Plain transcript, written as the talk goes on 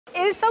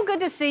It is so good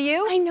to see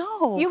you. I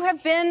know. You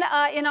have been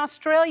in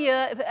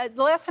Australia.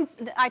 The last time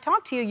I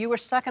talked to you, you were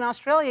stuck in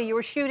Australia. You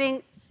were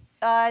shooting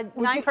Nine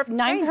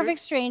Perfect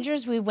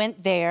Strangers. We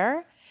went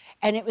there,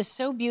 and it was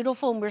so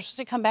beautiful. And we were supposed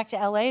to come back to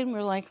LA, and we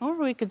were like, oh,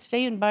 we could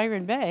stay in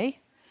Byron Bay.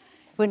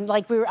 When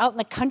we were out in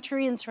the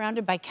country and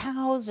surrounded by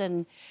cows,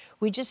 and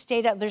we just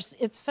stayed out.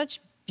 It's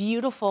such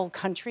beautiful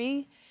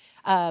country,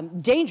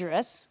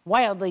 dangerous,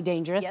 wildly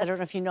dangerous. Yes. I don't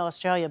know if you know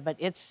Australia, but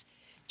it's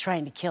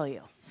trying to kill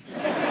you.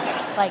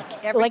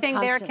 Everything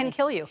there can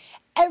kill you.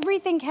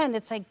 Everything can.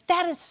 It's like,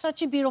 that is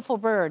such a beautiful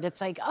bird.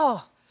 It's like,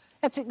 oh,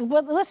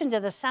 well, listen to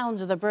the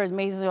sounds of the bird.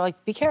 Maybe they're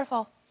like, be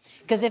careful,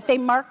 because if they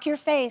mark your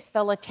face,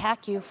 they'll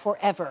attack you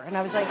forever. And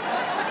I was like,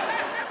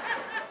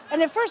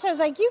 and at first I was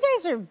like,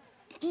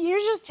 you're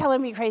just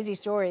telling me crazy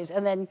stories.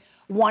 And then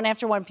one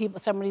after one,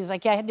 somebody's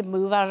like, yeah, I had to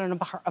move out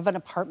of an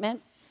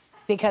apartment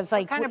because,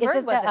 like, what kind of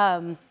bird was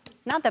it?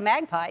 Not the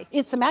magpie.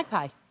 It's the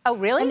magpie. Oh,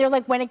 really? And they're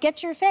like, when it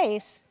gets your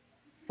face,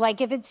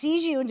 like, if it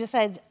sees you and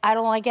decides, I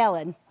don't like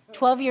Ellen,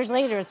 12 years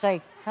later, it's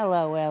like,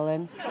 hello,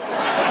 Ellen.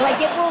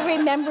 Like, it will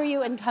remember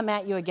you and come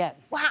at you again.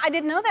 Wow, I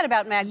didn't know that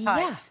about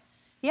magpies.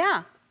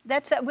 Yeah.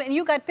 That's when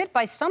you got bit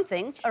by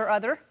something or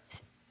other.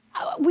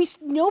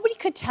 Nobody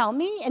could tell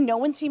me, and no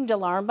one seemed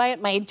alarmed by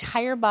it. My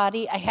entire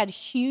body, I had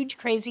huge,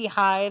 crazy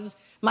hives.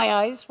 My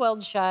eyes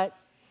swelled shut,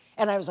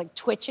 and I was, like,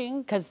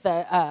 twitching because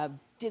it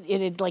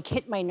had, like,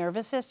 hit my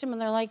nervous system,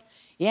 and they're like,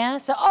 yeah,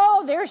 so,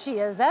 oh, there she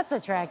is. That's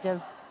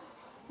attractive.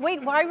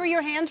 Wait, why were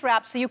your hands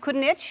wrapped so you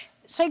couldn't itch?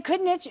 So I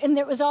couldn't itch, and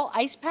there was all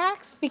ice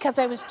packs because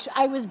I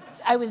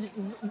was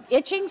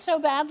itching so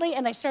badly,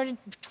 and I started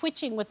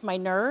twitching with my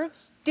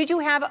nerves. Did you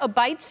have a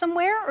bite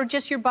somewhere, or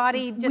just your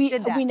body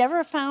did that? We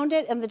never found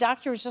it, and the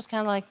doctor was just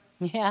kind of like,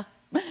 yeah,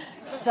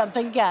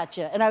 something got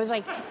you. And I was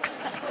like,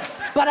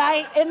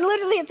 and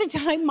literally at the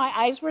time, my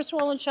eyes were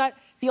swollen shut.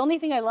 The only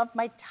thing I loved,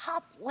 my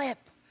top lip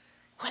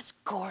was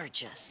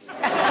gorgeous.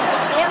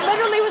 It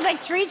literally was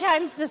like 3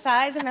 times the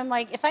size, and I'm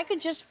like, if I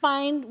could just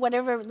find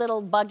whatever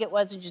little bug it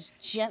was and just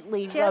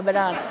gently rub it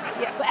on.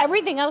 Yeah.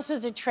 Everything else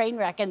was a train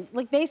wreck, and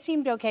like they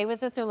seemed okay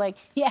with it. They're like,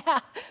 yeah,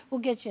 we'll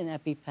get you an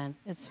EpiPen.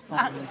 It's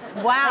fine.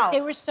 Wow. Like,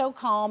 they were so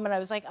calm, and I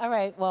was like, all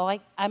right, well,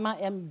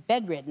 I'm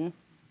bedridden.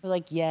 They're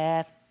like,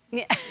 yeah.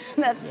 Yeah,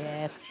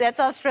 that's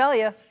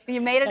Australia. You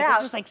made it out.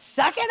 They're just like,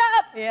 suck it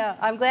up. Yeah,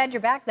 I'm glad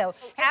you're back, though.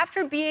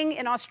 After being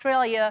in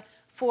Australia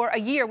for a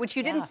year, which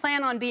you didn't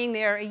plan on being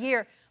there a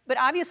year, but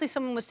obviously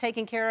someone was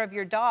taking care of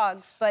your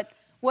dogs. But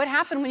what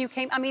happened when you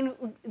came? I mean,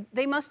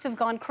 they must have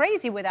gone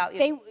crazy without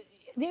you.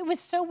 It was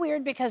so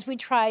weird because we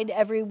tried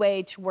every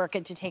way to work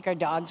it to take our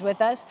dogs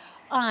with us.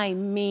 I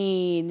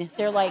mean,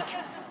 they're like,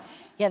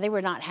 yeah, they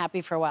were not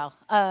happy for a while.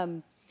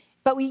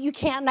 But you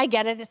can't, and I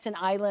get it, it's an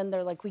island.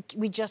 They're like,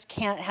 we just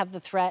can't have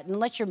the threat.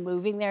 Unless you're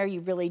moving there, you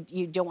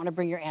don't want to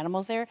bring your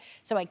animals there.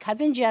 So my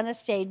cousin Jenna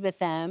stayed with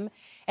them,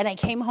 and I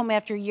came home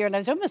after a year, and I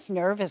was almost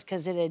nervous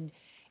because it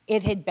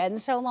had been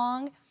so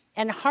long.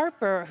 And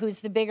Harper,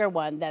 who's the bigger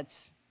one,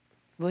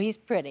 well, he's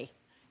pretty.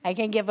 I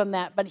can give him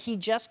that, but he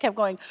just kept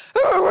going,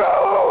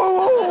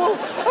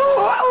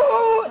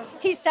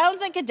 he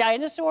sounds like a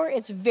dinosaur.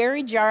 It's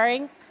very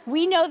jarring.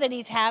 We know that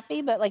he's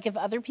happy, but like if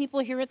other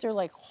people hear it, they're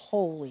like,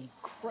 holy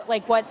crap.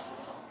 Like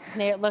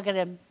look at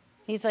him.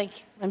 He's like,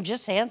 I'm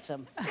just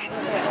handsome.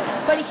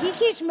 But he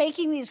keeps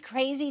making these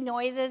crazy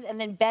noises,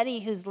 and then Betty,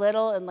 who's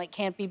little and like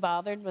can't be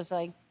bothered, was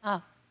like,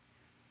 oh,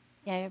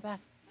 yeah, you're back.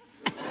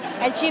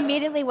 And she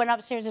immediately went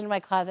upstairs into my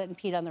closet and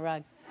peed on the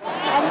rug.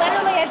 And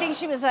literally, I think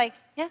she was like,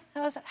 yeah,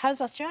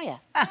 how's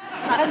Australia?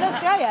 How's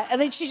Australia? And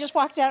then she just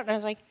walked out, and I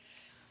was like,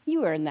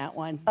 you earned that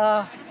one.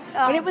 But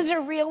it was a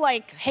real,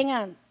 like, hang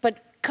on,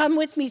 but come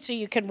with me so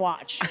you can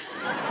watch.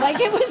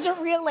 Like, it was a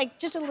real, like,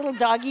 just a little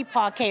doggy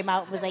paw came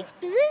out and was like,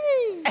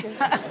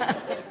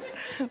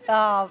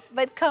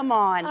 but come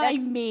on.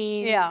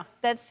 Yeah,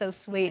 that's so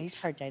sweet. He's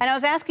part and I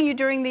was asking you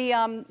during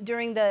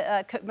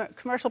the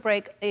commercial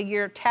break,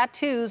 your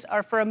tattoos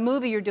are for a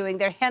movie you're doing.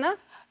 They're henna?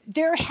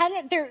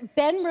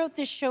 Ben wrote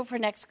this show for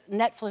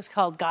Netflix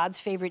called God's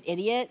Favorite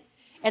Idiot,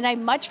 and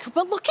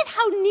but look at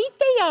how neat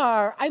they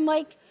are. I'm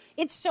like,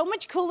 it's so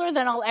much cooler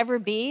than I'll ever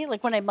be.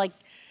 Like when I'm like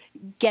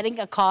getting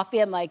a coffee,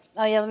 I'm like,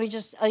 oh yeah,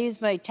 I'll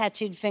use my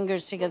tattooed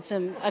fingers to get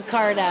a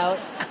card out.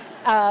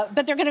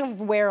 But they're gonna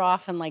wear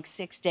off in like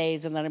 6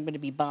 days, and then I'm gonna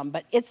be bummed.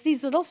 But it's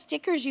these little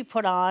stickers you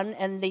put on,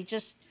 and they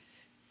just,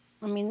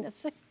 I mean,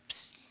 it's like,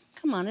 psst,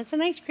 come on, it's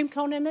an ice cream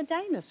cone and a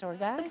dinosaur,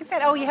 guys. Look at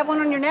that. Oh, you have one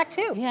on your neck,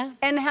 too. Yeah.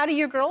 And how do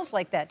your girls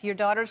like that? Do your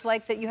daughters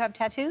like that you have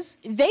tattoos?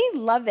 They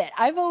love it.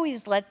 I've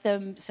always let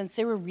them, since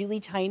they were really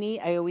tiny,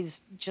 I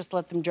always just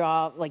let them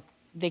draw, like,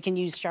 they can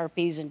use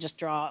Sharpies and just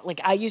draw.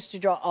 Like, I used to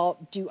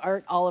do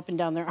art all up and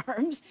down their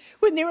arms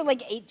when they were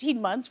like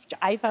 18 months, which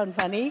I found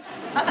funny.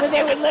 But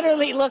they would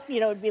literally look, you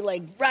know, it'd be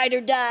like, ride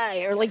or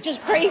die, or like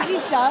just crazy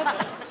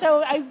stuff.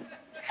 So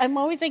I'm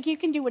always like, you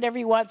can do whatever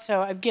you want.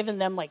 So I've given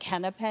them like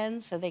henna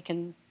pens so they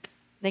can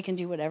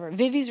do whatever.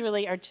 Vivi's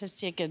really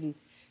artistic, and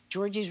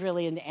Georgie's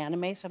really into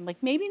anime. So I'm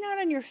like, maybe not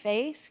on your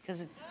face,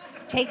 because it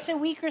takes a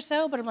week or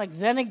so. But I'm like,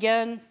 then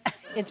again,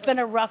 It's been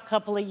a rough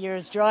couple of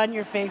years. Draw on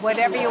your face.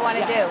 Whatever you want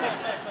to do.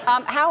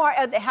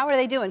 How are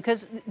they doing?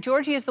 Because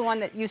Georgie is the one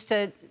that used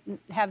to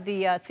have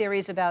the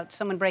theories about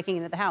someone breaking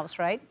into the house,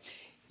 right?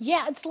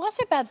 Yeah, it's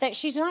less about that.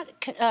 She's not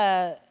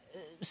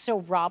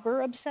so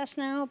robber obsessed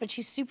now, but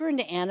she's super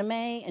into anime,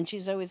 and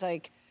she's always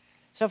like,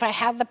 so if I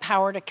had the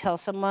power to kill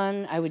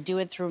someone, I would do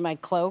it through my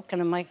cloak. And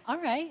I'm like, all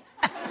right,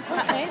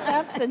 okay,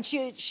 that's... And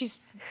she's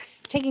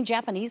taking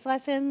Japanese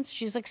lessons.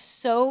 She's like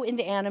so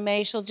into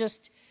anime. She'll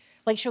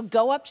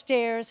go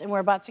upstairs, and we're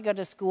about to go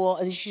to school,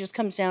 and she just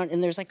comes down,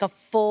 and there's like a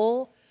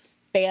full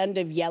band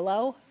of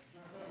yellow.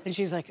 And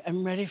she's like,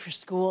 I'm ready for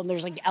school. And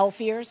there's like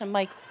elf ears. I'm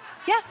like,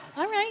 yeah,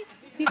 all right.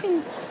 You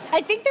can... I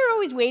think they're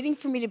always waiting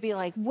for me to be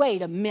like,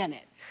 wait a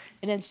minute.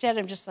 And instead,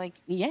 I'm just like,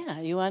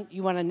 yeah, you want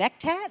a neck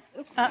tat?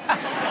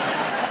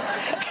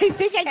 I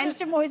think I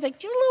just am always like,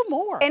 do a little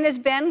more. And is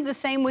Ben the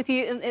same with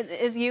you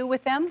as you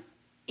with them?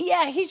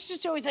 Yeah, he's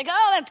just always like,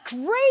 oh, that's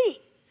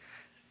great.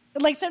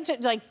 Like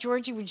sometimes, like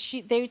Georgie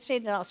they would stay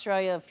in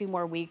Australia a few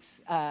more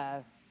weeks,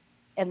 and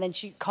then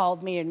she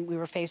called me and we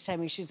were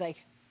FaceTiming. She's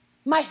like,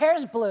 my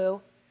hair's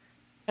blue.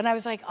 And I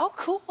was like, oh,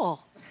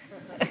 cool.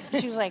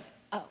 She was like,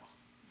 oh.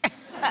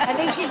 I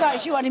think she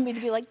thought she wanted me to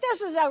be like,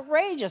 this is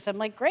outrageous. I'm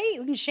like, great,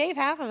 we can shave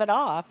half of it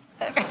off.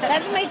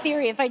 That's my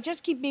theory. If I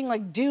just keep being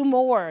like, do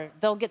more,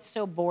 they'll get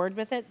so bored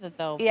with it that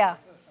they'll... Yeah,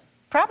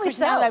 probably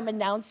so. Now I'm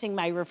announcing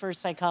my reverse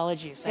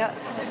psychology, so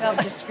I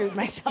just screwed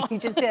myself. You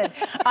just did.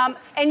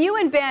 And you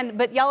and Ben,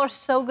 but y'all are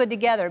so good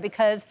together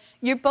because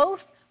you're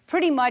both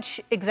pretty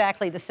much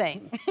exactly the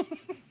same,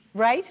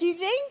 right? Do you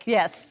think?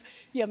 Yes.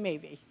 Yeah,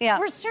 maybe. Yeah.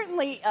 We're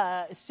certainly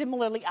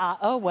similarly,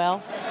 oh,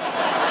 well.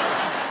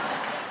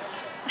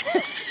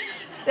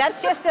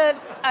 That's just a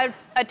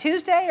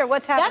Tuesday, or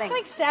what's happening? That's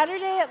like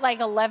Saturday at like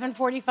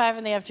 11:45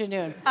 in the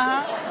afternoon.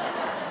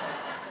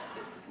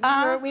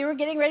 We were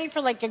getting ready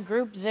for like a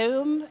group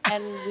Zoom,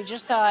 and we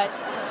just thought,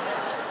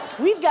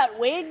 we've got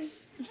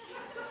wigs.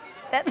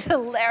 That's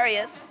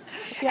hilarious.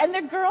 Yeah. And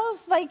the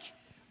girls, like,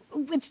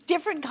 it's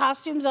different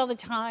costumes all the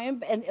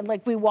time, and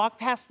like we walk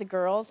past the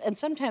girls, and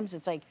sometimes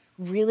it's like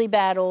really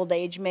bad old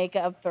age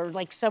makeup or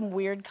like some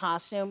weird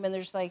costume, and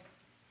they're just like,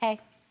 hey.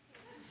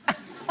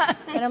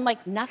 And I'm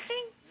like,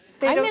 nothing?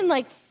 I'm in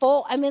like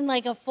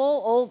a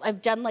full old,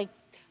 I've done like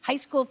high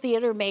school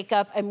theater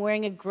makeup. I'm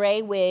wearing a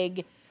gray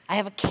wig. I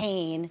have a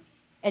cane.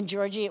 And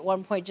Georgie at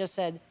one point just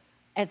said,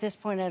 at this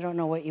point, I don't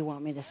know what you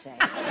want me to say.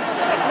 And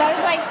I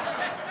was like,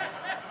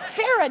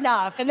 fair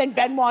enough. And then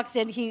Ben walks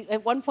in.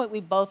 At one point,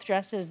 we both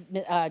dressed as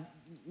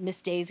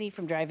Miss Daisy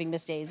from Driving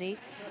Miss Daisy.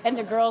 And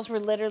the girls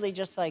were literally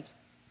just like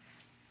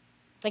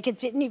it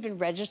didn't even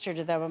register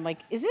to them. I'm like,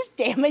 is this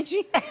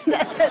damaging? I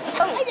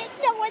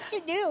didn't know what to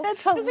do.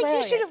 That's hilarious. I was like,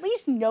 you should at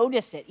least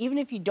notice it, even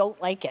if you don't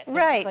like it.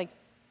 Right. It's like,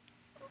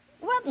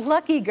 what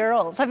lucky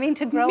girls. I mean,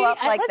 to grow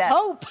up like that. Let's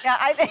hope. Yeah,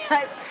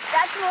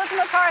 that's Melissa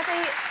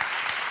McCarthy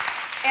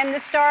and the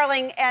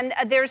Starling. And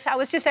I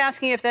was just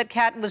asking if that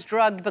cat was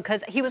drugged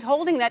because he was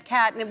holding that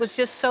cat and it was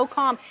just so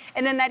calm.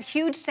 And then that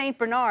huge St.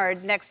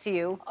 Bernard next to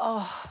you.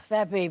 Oh,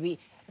 that baby.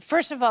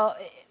 First of all,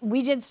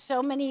 we did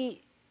so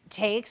many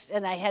takes,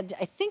 and I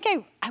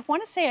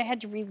want to say I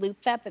had to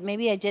re-loop that, but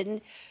maybe I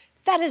didn't.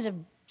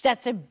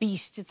 That's a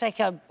beast. It's like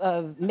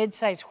a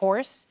mid-sized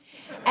horse.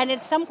 And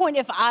at some point,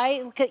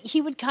 he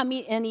would come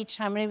in each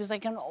time, and he was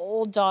like an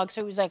old dog,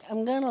 so he was like,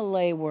 I'm gonna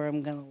lay where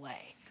I'm gonna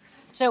lay.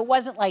 So it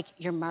wasn't like,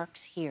 your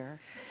mark's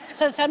here.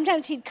 So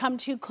sometimes he'd come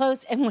too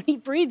close, and when he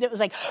breathed, it was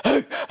like,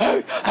 and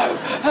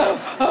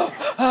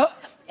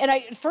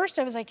at first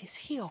I was like, is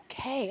he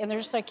okay? And they're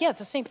just like, yeah, it's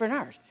a St.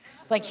 Bernard.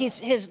 Like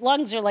his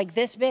lungs are like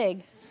this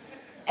big.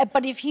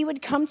 But if he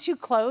would come too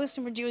close,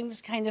 and we're doing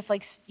this kind of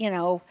like,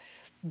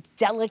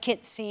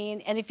 delicate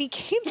scene, and if he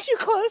came too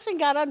close and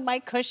got on my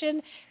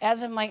cushion,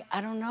 as I'm like,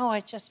 I don't know, I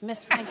just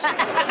missed my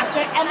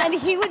and then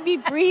he would be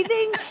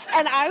breathing,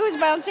 and I was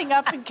bouncing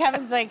up, and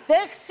Kevin's like,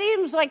 this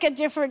seems like a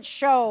different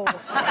show. And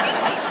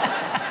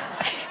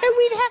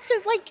we'd have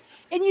to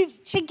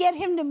to get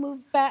him to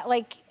move back,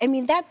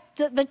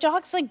 the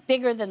dog's like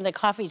bigger than the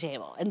coffee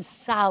table and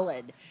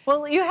solid.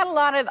 Well, you had a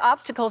lot of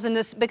obstacles in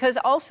this because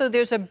also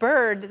there's a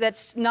bird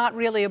that's not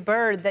really a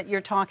bird that you're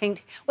talking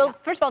to. Well, yeah.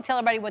 First of all, tell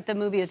everybody what the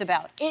movie is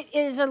about. It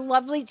is a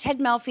lovely, Ted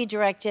Melfi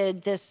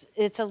directed this.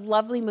 It's a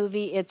lovely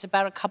movie. It's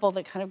about a couple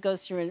that kind of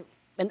goes through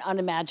an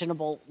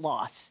unimaginable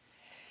loss.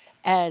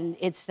 And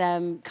it's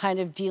them kind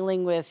of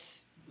dealing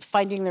with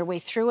finding their way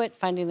through it,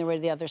 finding their way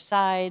to the other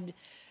side,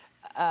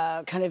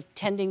 kind of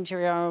tending to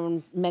your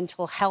own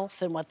mental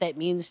health and what that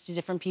means to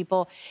different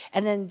people.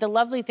 And then the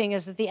lovely thing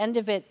is at the end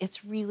of it,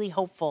 it's really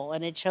hopeful,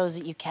 and it shows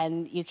that you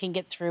can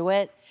get through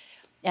it,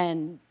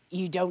 and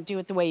you don't do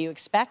it the way you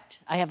expect.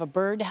 I have a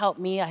bird help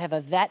me. I have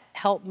a vet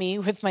help me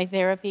with my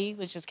therapy,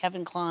 which is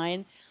Kevin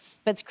Kline.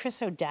 But it's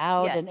Chris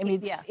O'Dowd, and I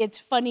mean, it's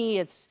funny,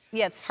 it's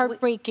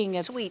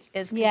heartbreaking. Sweet,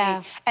 it's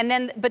And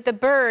then, but the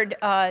bird,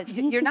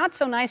 you're not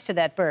so nice to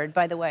that bird,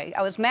 by the way.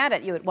 I was mad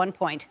at you at one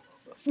point.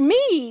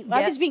 Me?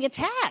 I was being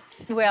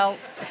attacked. Well,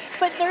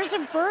 but there's a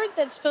bird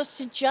that's supposed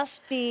to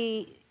just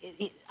be,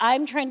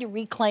 I'm trying to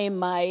reclaim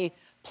my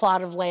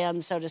plot of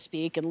land, so to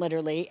speak, and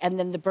literally, and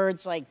then the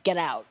bird's like, get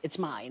out, it's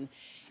mine.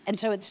 And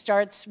so it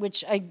starts,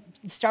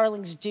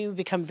 starlings do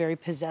become very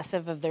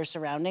possessive of their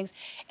surroundings,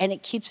 and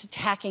it keeps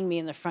attacking me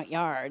in the front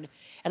yard.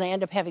 And I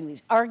end up having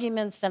these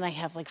arguments, then I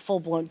have like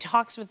full-blown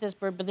talks with this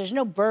bird, but there's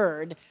no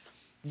bird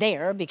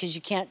there because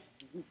you can't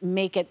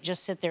make it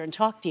just sit there and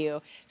talk to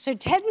you. So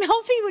Ted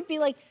Melfi would be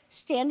like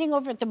standing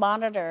over at the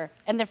monitor,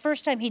 and the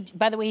first time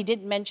by the way, he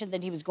didn't mention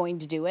that he was going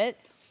to do it.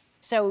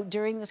 So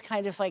during this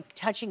kind of like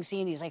touching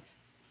scene, he's like,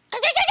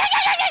 and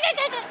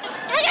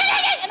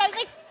I was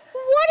like,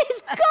 what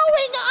is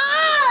going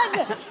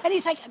on? And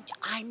he's like,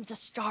 I'm the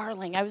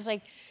Starling. I was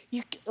like,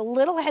 a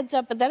little heads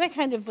up, but then I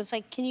kind of was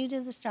like, can you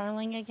do the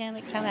Starling again?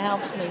 It kind of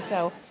helps me.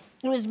 So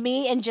it was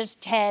me and just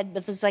Ted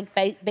with this like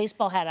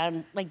baseball hat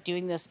on, like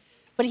doing this.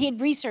 But he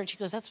had researched, he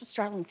goes, that's what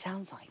Starling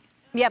sounds like.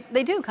 Yep,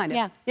 they do, kind of.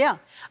 Yeah. Yeah.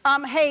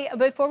 Hey,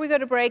 before we go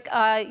to break,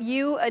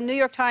 New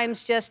York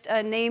Times just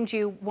named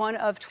you one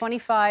of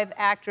 25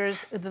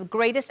 actors, the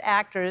greatest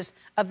actors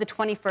of the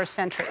 21st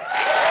century.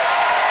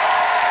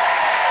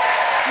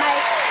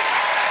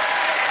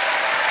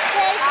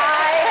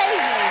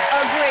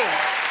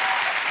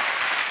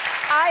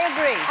 I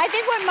agree. I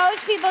think what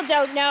most people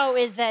don't know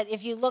is that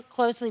if you look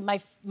closely,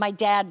 my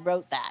dad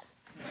wrote that.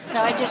 So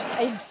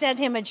I sent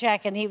him a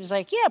check, and he was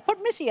like, yeah,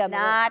 put Missy on the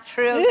list. Not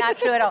true, not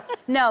true at all.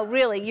 No,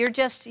 really,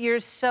 you're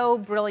so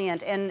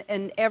brilliant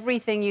in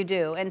everything you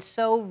do, and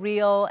so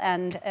real,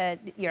 and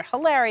you're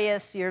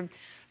hilarious, you're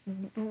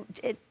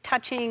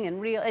touching and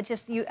real.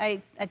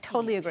 I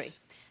totally agree.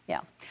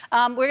 Yeah.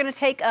 We're going to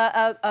take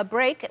a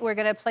break. We're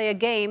going to play a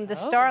game. The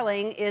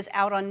Starling is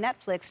out on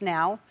Netflix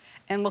now,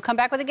 and we'll come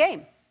back with a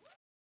game.